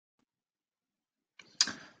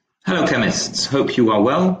Hello chemists, hope you are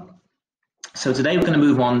well. So today we're going to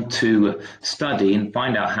move on to study and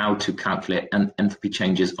find out how to calculate enthalpy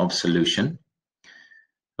changes of solution.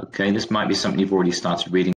 Okay, this might be something you've already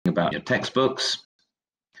started reading about in your textbooks.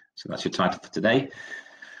 So that's your title for today.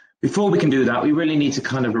 Before we can do that, we really need to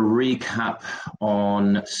kind of recap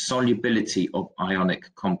on solubility of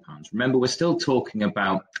ionic compounds. Remember, we're still talking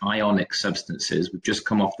about ionic substances. We've just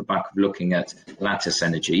come off the back of looking at lattice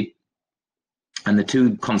energy. And the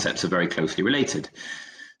two concepts are very closely related.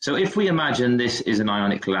 So if we imagine this is an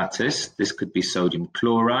ionic lattice, this could be sodium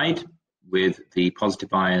chloride with the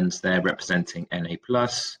positive ions there representing Na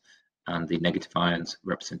plus and the negative ions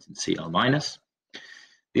representing Cl minus.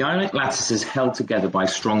 The ionic lattice is held together by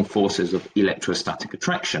strong forces of electrostatic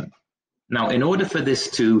attraction. Now, in order for this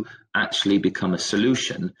to actually become a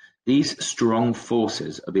solution, these strong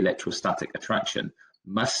forces of electrostatic attraction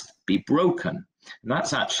must be broken. And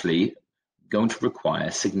that's actually going to require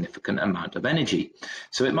a significant amount of energy.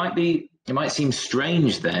 So it might seem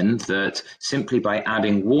strange then that simply by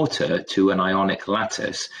adding water to an ionic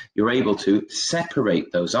lattice, you're able to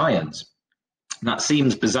separate those ions. And that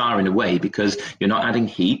seems bizarre in a way because you're not adding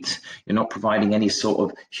heat, you're not providing any sort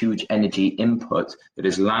of huge energy input that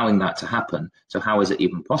is allowing that to happen. So how is it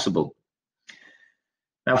even possible?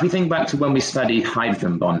 Now, if we think back to when we studied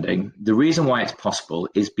hydrogen bonding, the reason why it's possible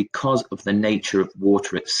is because of the nature of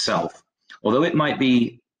water itself. Although it might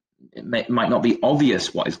not be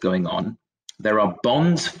obvious what is going on, there are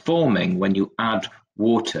bonds forming when you add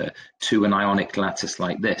water to an ionic lattice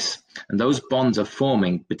like this. And those bonds are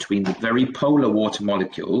forming between the very polar water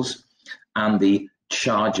molecules and the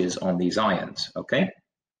charges on these ions, okay?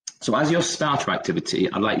 So as your starter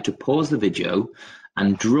activity, I'd like you to pause the video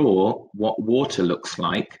and draw what water looks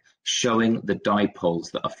like, showing the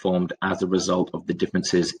dipoles that are formed as a result of the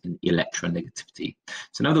differences in electronegativity.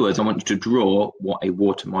 So in other words, I want you to draw what a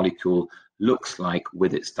water molecule looks like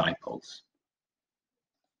with its dipoles.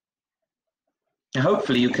 Now,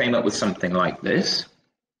 hopefully you came up with something like this.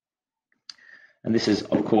 And this is,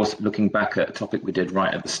 of course, looking back at a topic we did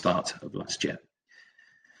right at the start of last year.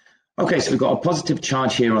 Okay, so we've got a positive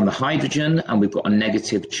charge here on the hydrogen and we've got a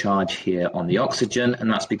negative charge here on the oxygen, and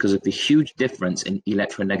that's because of the huge difference in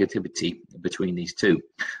electronegativity between these two.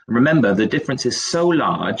 And remember, the difference is so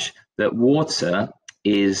large that water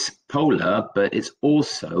is polar, but it's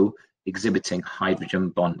also exhibiting hydrogen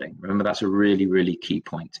bonding. Remember, that's a really, really key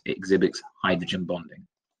point. It exhibits hydrogen bonding.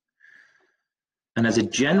 And as a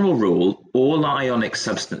general rule, all ionic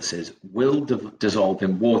substances will dissolve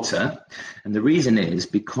in water. And the reason is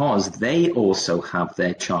because they also have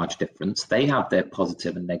their charge difference. They have their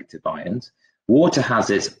positive and negative ions. Water has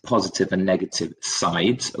its positive and negative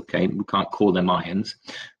sides. Okay, we can't call them ions.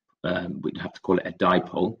 We'd have to call it a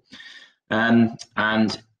dipole.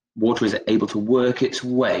 And water is able to work its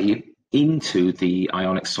way into the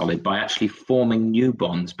ionic solid by actually forming new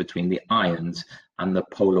bonds between the ions and the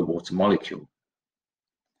polar water molecule.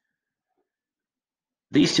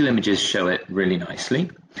 These two images show it really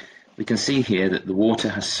nicely. We can see here that the water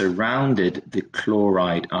has surrounded the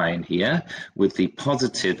chloride ion here with the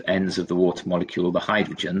positive ends of the water molecule, the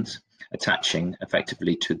hydrogens, attaching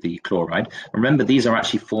effectively to the chloride. Remember, these are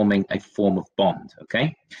actually forming a form of bond,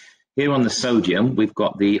 okay? Here on the sodium, we've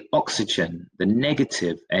got the oxygen, the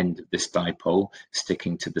negative end of this dipole,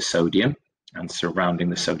 sticking to the sodium and surrounding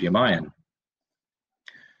the sodium ion.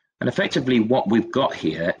 And effectively what we've got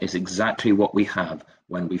here is exactly what we have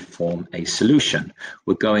when we form a solution.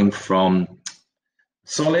 We're going from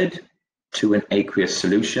solid to an aqueous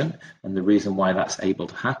solution, and the reason why that's able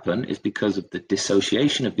to happen is because of the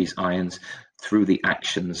dissociation of these ions through the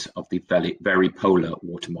actions of the very polar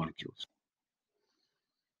water molecules.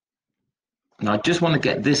 Now I just want to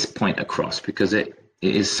get this point across because it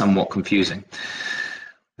is somewhat confusing.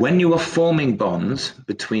 When you are forming bonds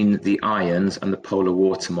between the ions and the polar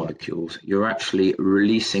water molecules, you're actually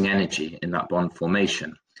releasing energy in that bond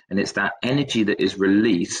formation. And it's that energy that is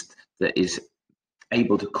released that is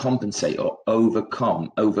able to compensate or overcome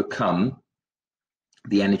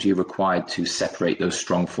the energy required to separate those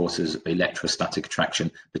strong forces of electrostatic attraction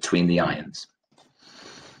between the ions.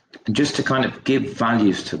 And just to kind of give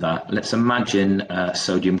values to that, let's imagine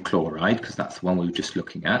sodium chloride, because that's the one we were just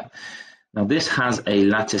looking at. Now this has a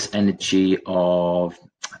lattice energy of,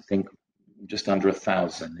 I think, just under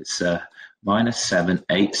 1,000. It's minus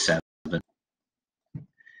 787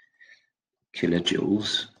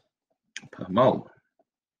 kilojoules per mole.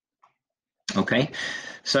 Okay,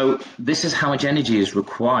 so this is how much energy is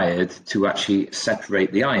required to actually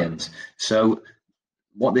separate the ions. So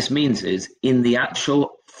what this means is in the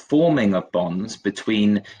actual forming of bonds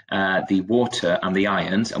between the water and the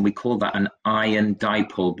ions, and we call that an ion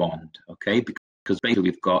dipole bond, okay? Because basically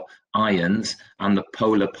we've got ions and the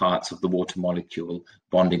polar parts of the water molecule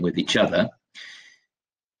bonding with each other.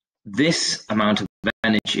 This amount of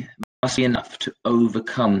energy must be enough to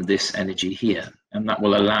overcome this energy here, and that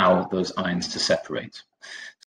will allow those ions to separate.